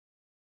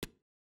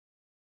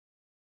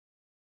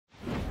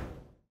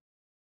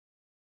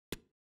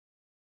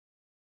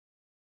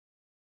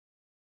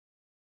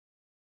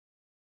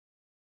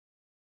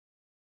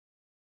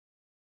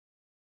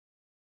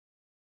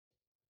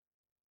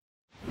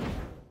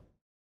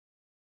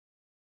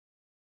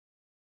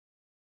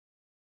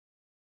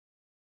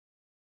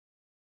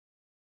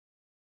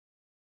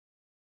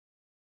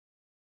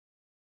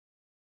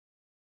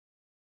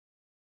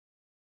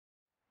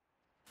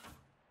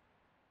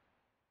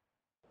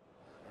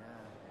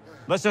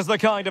This is the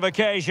kind of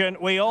occasion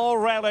we all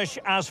relish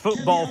as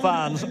football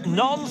fans.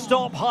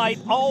 Non-stop hype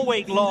all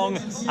week long,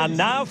 and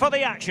now for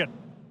the action.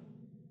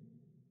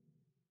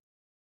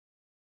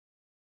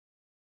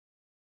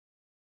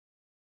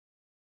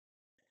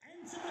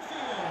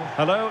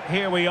 Hello,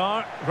 here we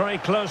are, very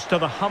close to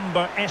the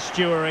Humber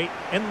estuary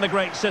in the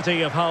great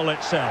city of Hull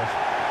itself.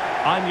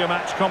 I'm your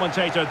match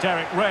commentator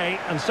Derek Ray,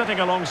 and sitting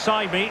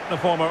alongside me, the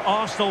former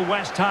Arsenal,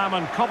 West Ham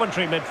and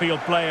Coventry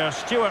midfield player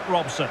Stuart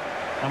Robson.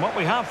 And what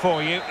we have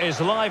for you is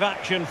live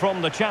action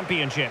from the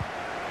Championship.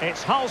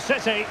 It's Hull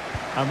City,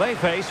 and they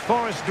face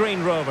Forest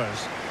Green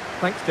Rovers.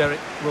 Thanks, Derek.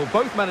 Well,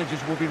 both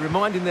managers will be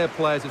reminding their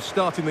players of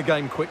starting the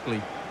game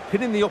quickly,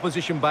 pinning the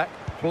opposition back,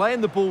 playing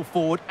the ball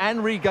forward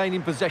and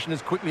regaining possession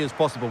as quickly as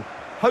possible.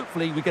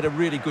 Hopefully we get a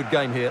really good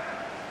game here.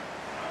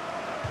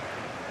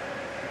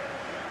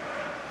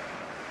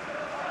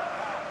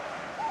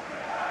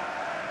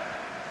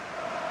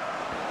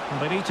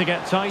 They need to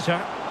get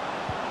tighter.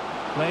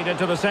 Played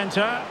into the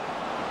centre.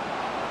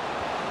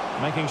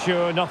 Making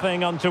sure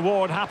nothing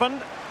untoward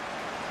happened.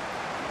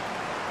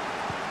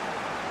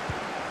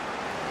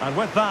 And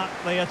with that,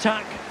 the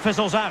attack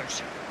fizzles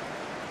out.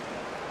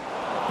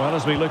 Well,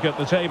 as we look at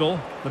the table,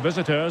 the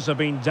visitors have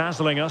been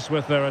dazzling us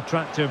with their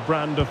attractive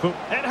brand of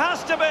football. It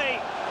has to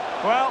be!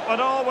 Well, when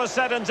all was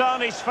said and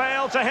done, he's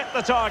failed to hit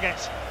the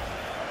target.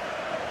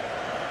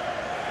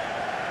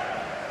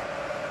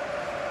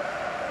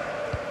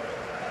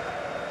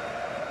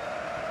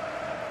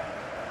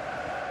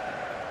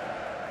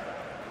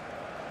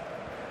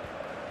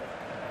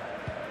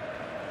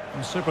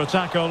 And super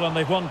tackle, and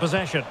they've won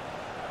possession.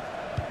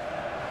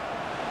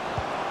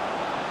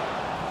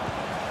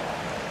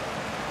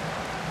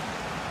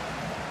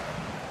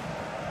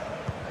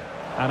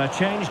 And a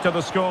change to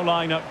the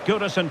scoreline at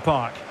Goodison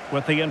Park.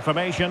 With the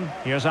information,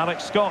 here's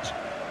Alex Scott.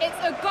 It's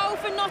a goal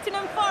for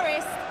Nottingham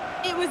Forest.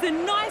 It was a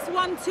nice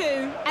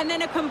 1-2 and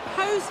then a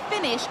composed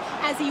finish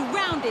as he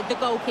rounded the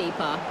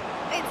goalkeeper.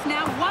 It's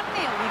now 1-0.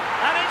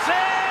 And it's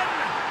in!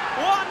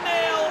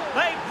 1-0.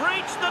 They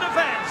breached the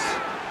defence.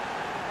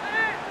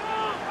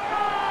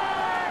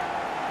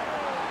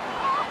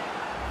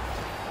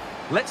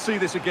 Let's see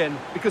this again,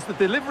 because the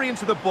delivery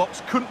into the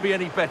box couldn't be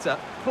any better.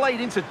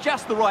 Played into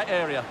just the right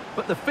area,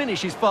 but the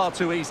finish is far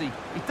too easy.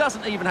 He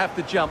doesn't even have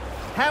to jump.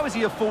 How has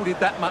he afforded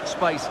that much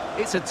space?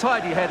 It's a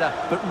tidy header,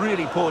 but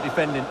really poor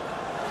defending.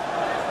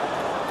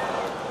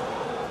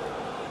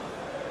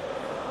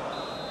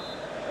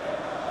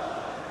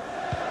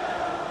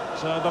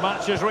 So the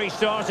match has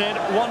restarted,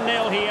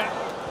 1-0 here.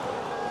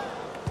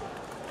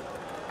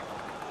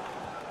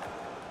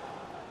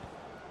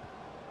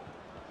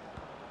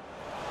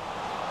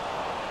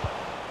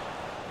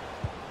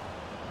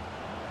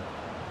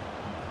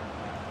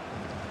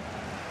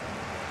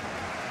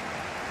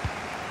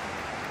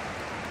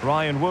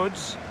 Ryan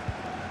Woods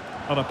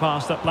on a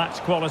pass that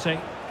lacked quality.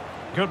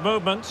 Good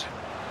movement.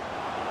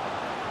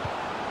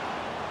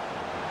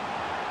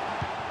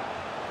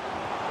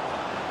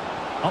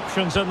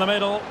 Options in the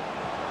middle.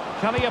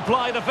 Can he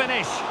apply the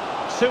finish?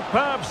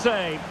 Superb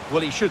save.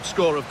 Well, he should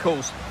score, of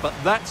course, but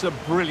that's a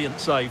brilliant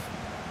save.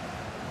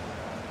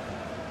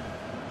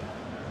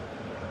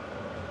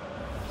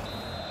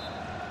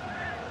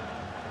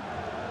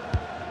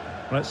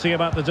 Let's see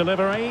about the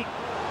delivery.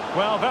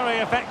 Well, very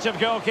effective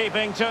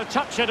goalkeeping to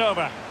touch it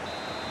over.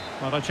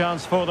 Not a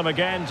chance for them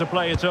again to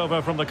play it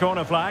over from the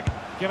corner flag.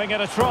 Giving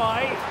it a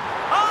try.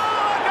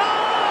 Oh, a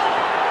goal!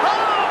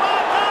 Oh,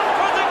 but that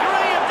for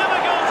degree of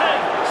difficulty.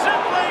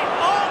 Simply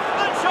off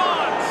the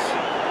charts.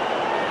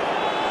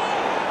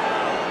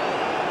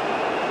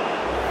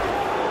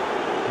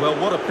 Well,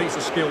 what a piece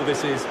of skill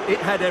this is. It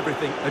had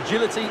everything.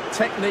 Agility,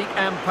 technique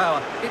and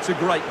power. It's a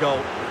great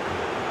goal.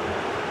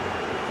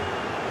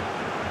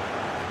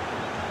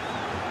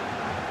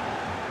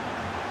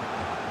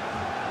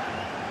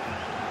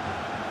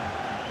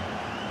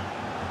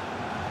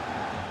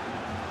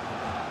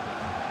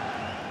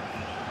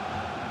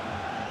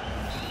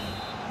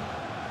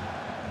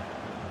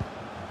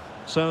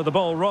 So the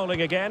ball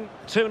rolling again.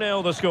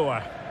 2-0 the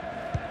score.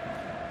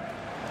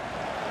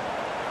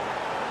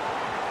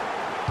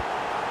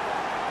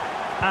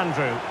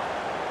 Andrew.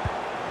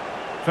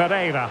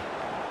 Ferreira.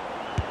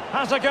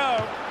 Has a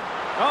go.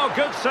 Oh,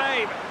 good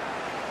save.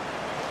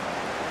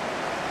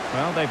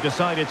 Well, they've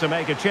decided to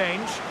make a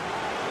change.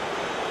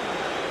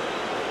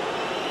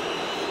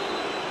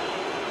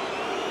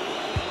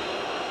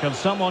 Can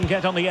someone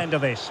get on the end of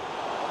this?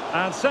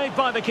 And saved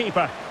by the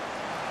keeper.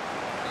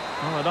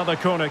 Well, another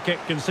corner kick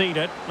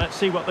conceded. Let's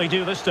see what they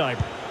do this time.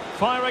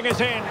 Firing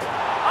it in.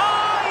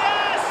 Oh,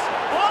 yes!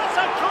 What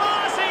a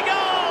classy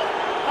goal!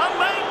 And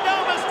make no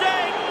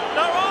mistake,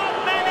 there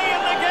aren't many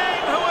in the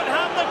game who would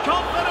have the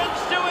confidence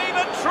to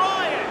even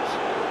try it.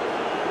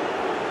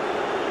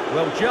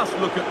 Well, just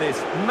look at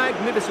this.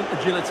 Magnificent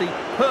agility,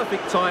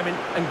 perfect timing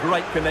and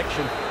great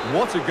connection.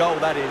 What a goal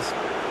that is.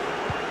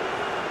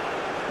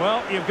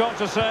 Well, you've got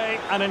to say,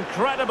 an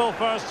incredible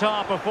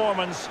first-half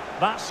performance.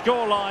 That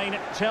scoreline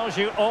tells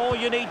you all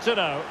you need to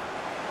know.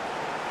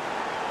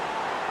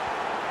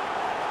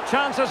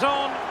 Chances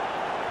on.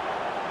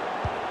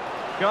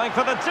 Going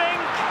for the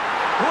dink.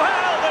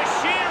 Well, the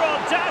sheer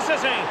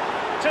audacity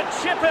to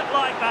chip it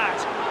like that.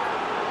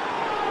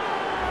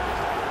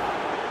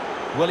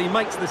 Well, he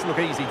makes this look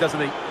easy, doesn't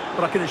he?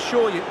 But I can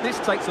assure you, this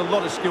takes a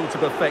lot of skill to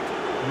perfect.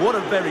 What a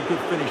very good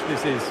finish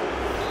this is.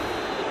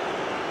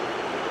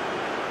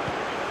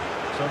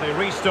 So they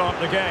restart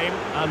the game,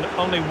 and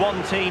only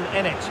one team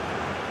in it.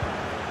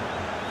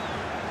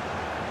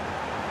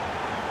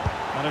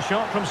 And a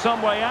shot from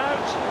some way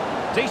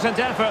out. Decent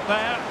effort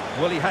there.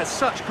 Well, he has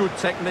such good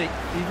technique.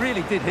 He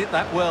really did hit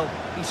that well.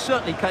 He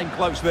certainly came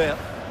close there.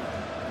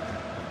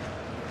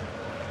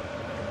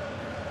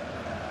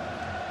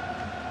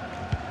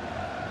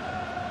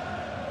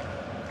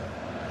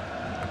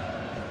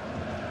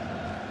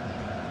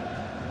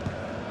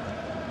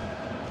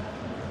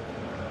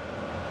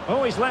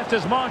 Oh, he's left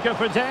his marker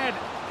for dead.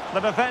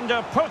 The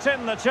defender put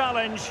in the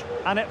challenge,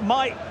 and it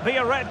might be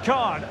a red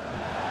card.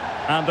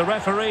 And the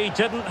referee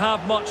didn't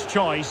have much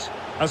choice.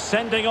 A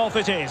sending off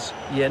it is.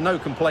 Yeah, no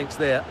complaints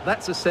there.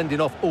 That's a sending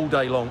off all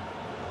day long.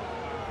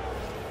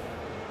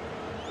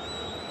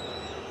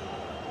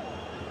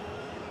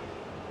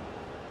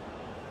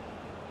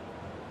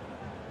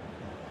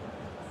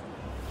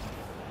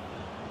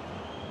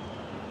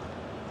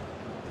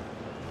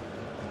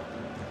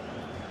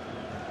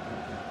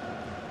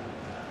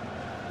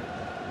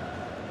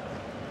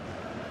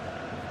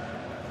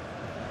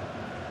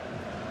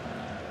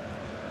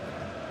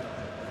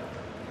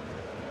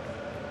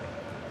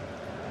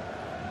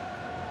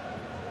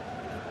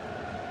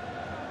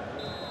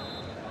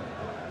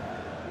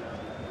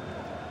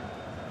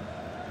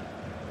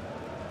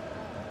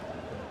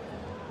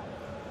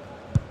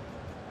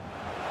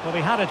 Well,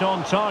 he had it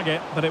on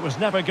target, but it was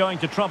never going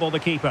to trouble the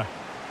keeper.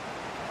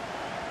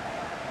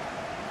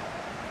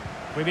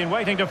 We've been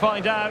waiting to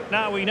find out.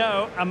 Now we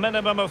know. A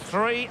minimum of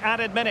 3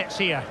 added minutes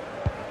here.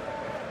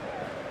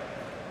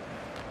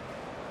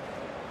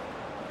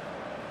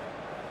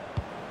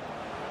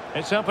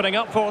 It's opening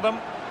up for them.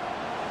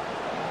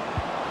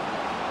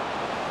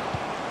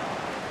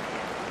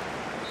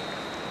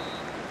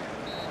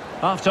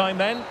 Half-time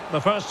then.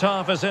 The first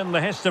half is in the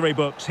history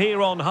books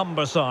here on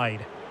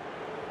Humberside.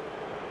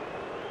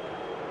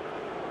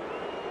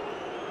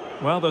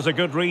 Well, there's a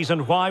good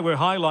reason why we're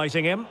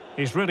highlighting him.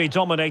 He's really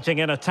dominating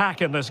in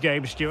attack in this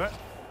game, Stuart.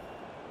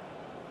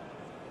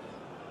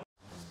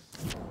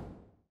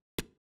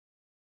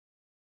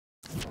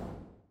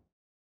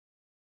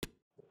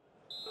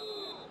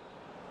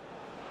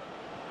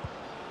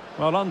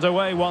 Well,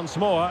 underway once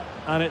more,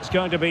 and it's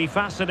going to be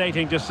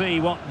fascinating to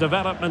see what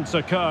developments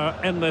occur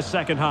in this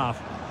second half.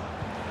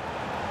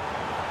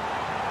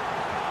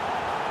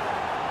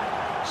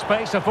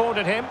 Space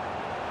afforded him.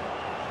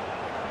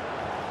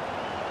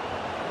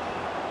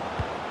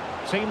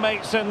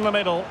 Teammates in the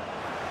middle.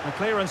 The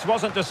clearance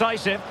wasn't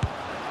decisive.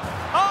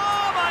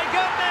 Oh, my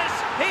goodness!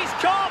 He's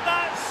caught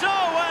that so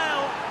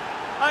well!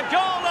 A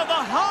goal of the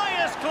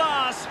highest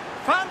class.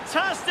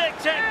 Fantastic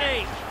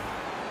technique.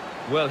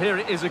 Well, here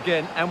it is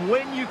again. And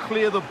when you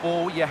clear the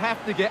ball, you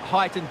have to get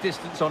height and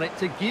distance on it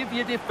to give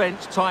your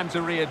defence time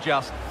to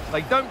readjust.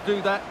 They don't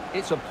do that.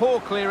 It's a poor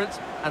clearance,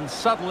 and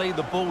suddenly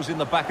the ball's in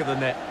the back of the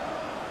net.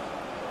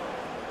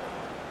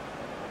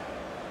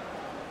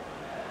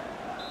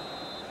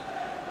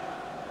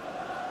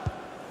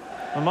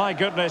 Oh my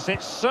goodness,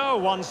 it's so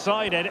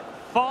one-sided.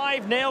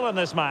 5-0 in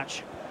this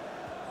match.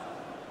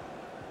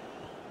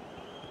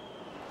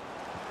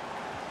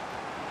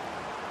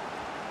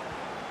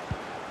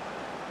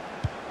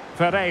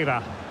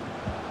 Ferreira.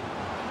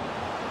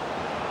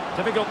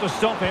 Difficult to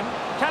stop him.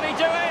 Can he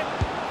do it?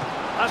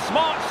 A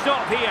smart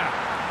stop here.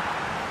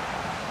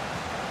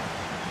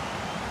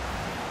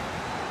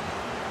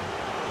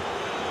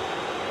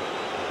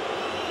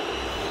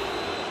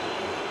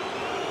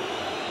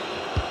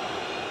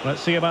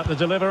 Let's see about the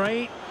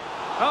delivery.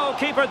 Oh,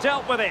 keeper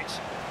dealt with it.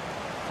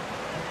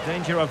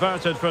 Danger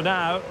averted for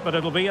now, but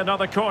it'll be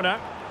another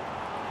corner.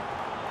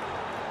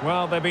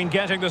 Well, they've been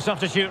getting the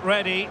substitute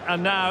ready,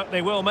 and now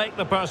they will make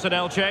the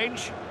personnel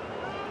change.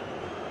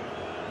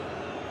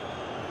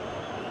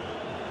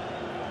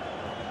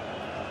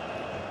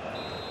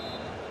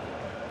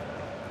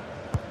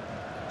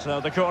 So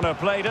the corner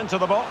played into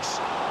the box.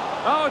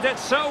 Oh, did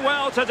so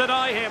well to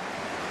deny him.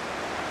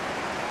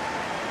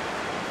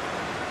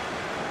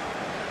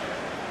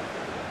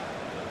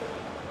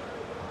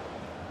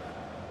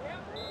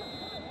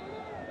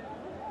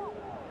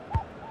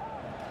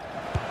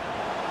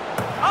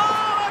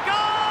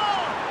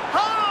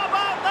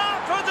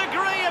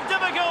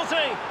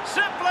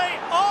 Simply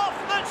off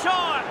the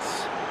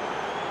charts.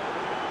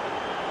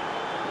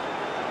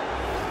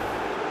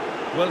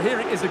 Well, here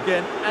it is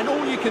again, and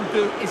all you can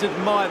do is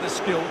admire the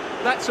skill.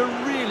 That's a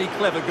really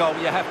clever goal,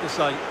 you have to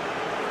say.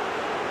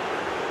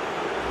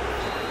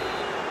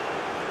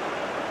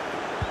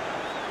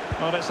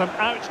 Well, it's an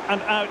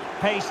out-and-out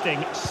pasting.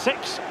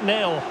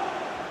 6-0.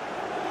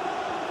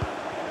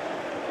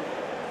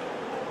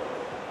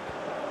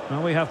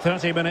 Well, we have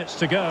 30 minutes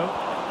to go.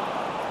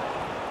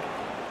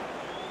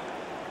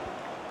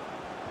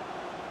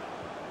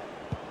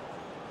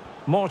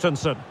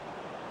 Mortensen.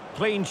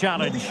 Clean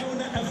challenge. Will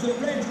the owner of the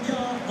red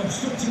car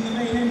obstructing the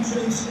main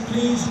entrance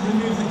please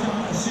remove the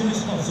car as soon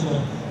as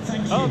possible?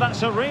 Thank you. Oh,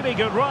 that's a really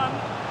good run.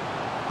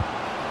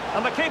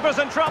 And the keeper's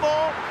in trouble.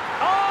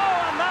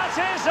 Oh, and that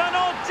is an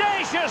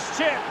audacious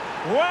chip.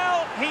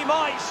 Well, he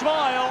might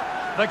smile.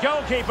 The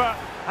goalkeeper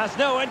has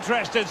no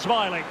interest in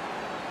smiling.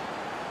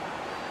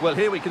 Well,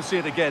 here we can see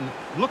it again.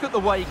 Look at the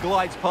way he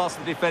glides past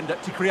the defender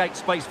to create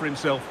space for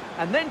himself.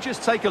 And then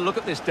just take a look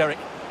at this, Derek.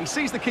 He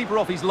sees the keeper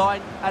off his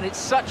line, and it's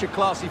such a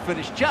classy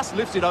finish. Just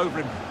lifts it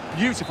over him.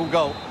 Beautiful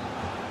goal.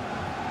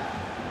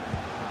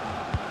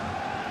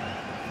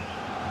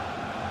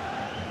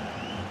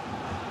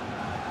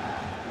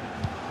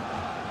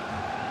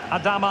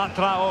 Adama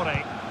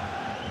Traore.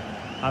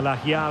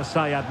 Alahyar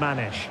Sayad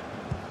Manesh.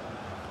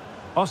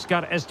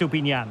 Oscar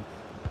Estupinian.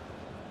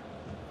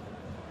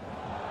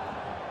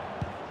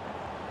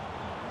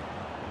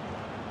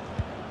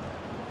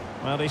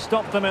 Well, he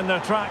stopped them in their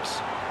tracks.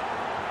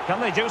 Can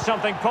they do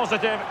something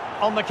positive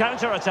on the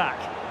counter-attack?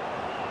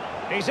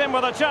 He's in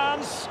with a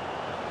chance.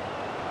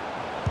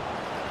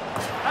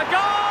 A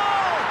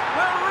goal!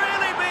 We're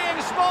really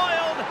being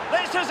spoiled.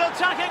 This is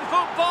attacking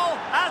football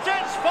at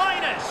its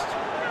finest.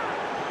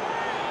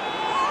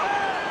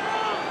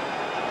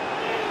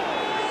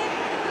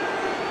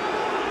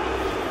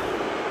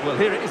 Well,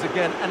 here it is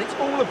again, and it's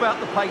all about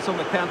the pace on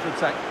the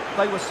counter-attack.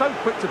 They were so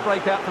quick to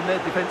break out from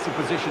their defensive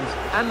positions,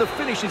 and the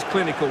finish is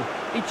clinical.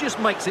 He just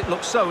makes it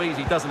look so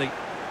easy, doesn't he?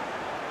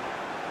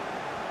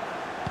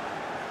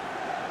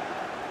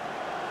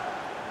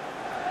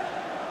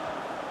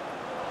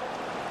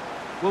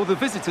 Well, the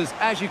visitors,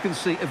 as you can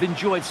see, have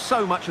enjoyed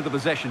so much of the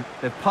possession.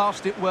 They've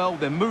passed it well,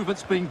 their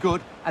movement's been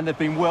good, and they've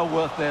been well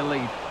worth their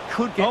lead.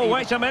 Could get... Oh,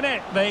 wait a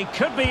minute. They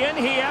could be in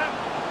here.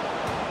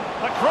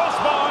 The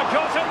crossbar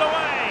got in the way.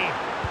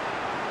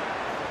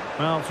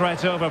 Well,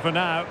 threat over for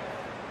now.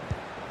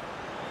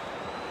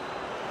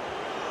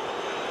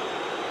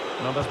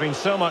 Well, there's been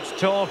so much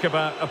talk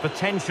about a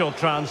potential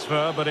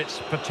transfer, but it's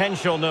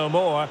potential no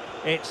more.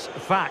 It's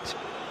fact.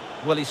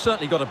 Well, he's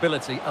certainly got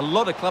ability. A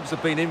lot of clubs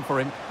have been in for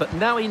him, but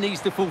now he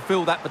needs to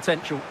fulfil that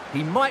potential.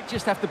 He might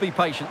just have to be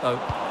patient, though.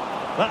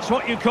 That's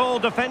what you call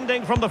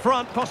defending from the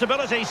front.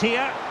 Possibilities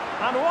here.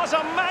 And what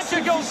a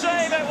magical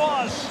save it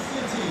was.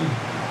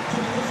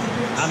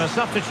 And a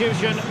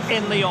substitution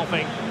in the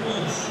offing.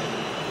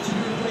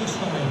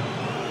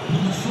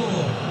 Number 4,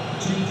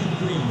 Jacob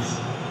Greaves.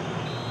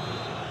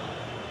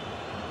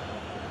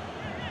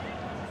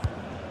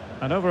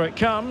 And over it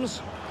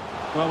comes.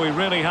 Well, we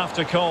really have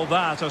to call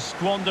that a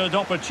squandered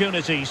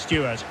opportunity,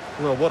 Stuart.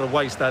 Well, what a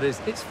waste that is.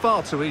 It's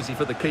far too easy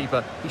for the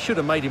keeper. He should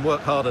have made him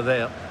work harder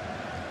there.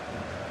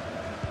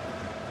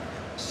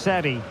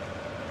 Seri.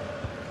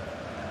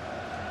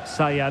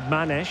 Sayad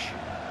Manesh.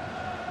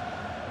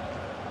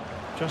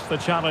 Just the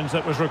challenge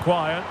that was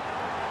required.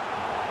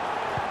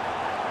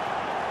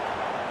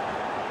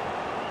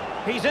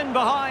 He's in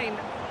behind.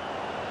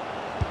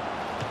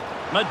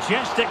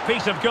 Majestic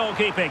piece of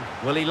goalkeeping.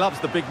 Well, he loves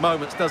the big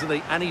moments, doesn't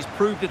he? And he's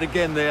proved it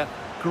again there.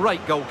 Great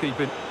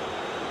goalkeeping.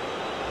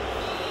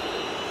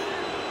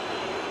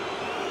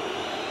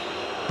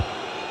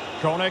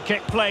 Corner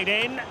kick played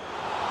in.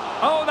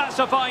 Oh, that's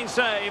a fine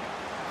save.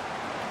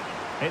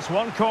 It's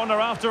one corner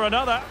after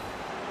another.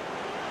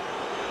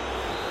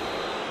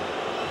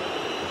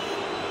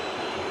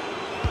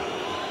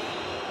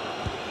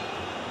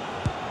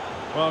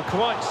 Well,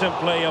 quite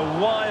simply a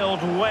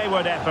wild,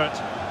 wayward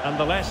effort, and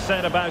the less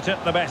said about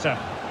it, the better.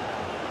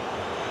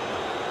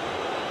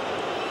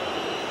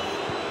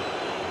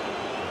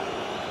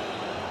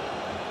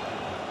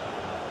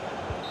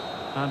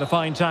 And a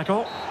fine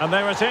tackle. And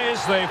there it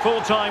is, the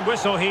full-time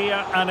whistle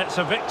here, and it's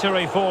a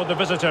victory for the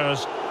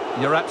visitors.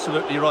 You're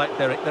absolutely right,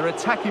 Derek. Their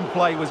attacking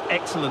play was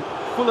excellent,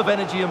 full of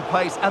energy and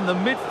pace, and the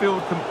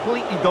midfield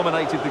completely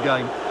dominated the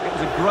game. It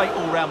was a great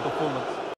all-round performance.